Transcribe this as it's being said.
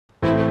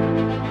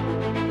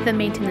The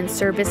maintenance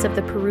service of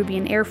the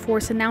Peruvian Air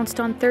Force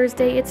announced on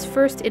Thursday its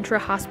first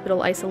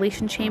intra-hospital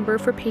isolation chamber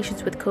for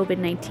patients with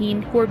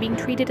COVID-19 who are being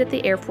treated at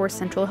the Air Force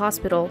Central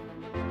Hospital.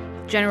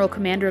 General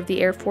Commander of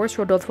the Air Force,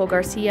 Rodolfo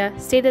Garcia,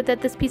 stated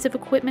that this piece of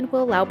equipment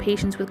will allow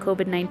patients with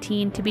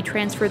COVID-19 to be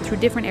transferred through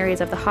different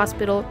areas of the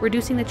hospital,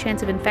 reducing the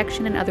chance of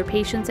infection in other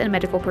patients and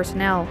medical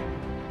personnel.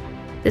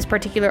 This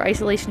particular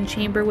isolation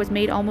chamber was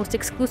made almost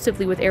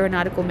exclusively with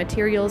aeronautical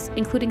materials,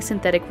 including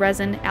synthetic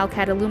resin,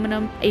 alkyd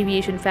aluminum,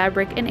 aviation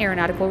fabric, and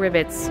aeronautical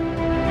rivets.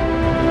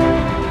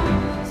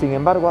 Sin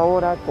embargo,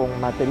 ahora con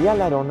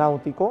material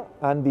aeronáutico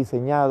han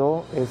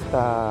diseñado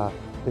esta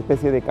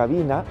especie de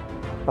cabina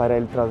para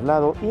el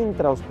traslado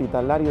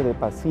intrahospitalario de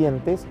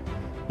pacientes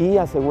y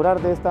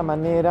asegurar de esta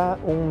manera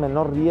un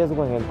menor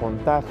riesgo en el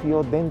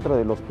contagio dentro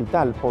del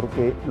hospital,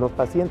 porque los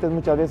pacientes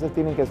muchas veces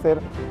tienen que ser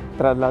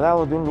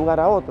trasladados de un lugar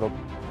a otro.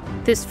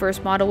 This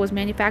first model was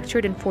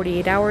manufactured in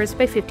 48 hours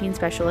by 15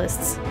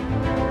 specialists.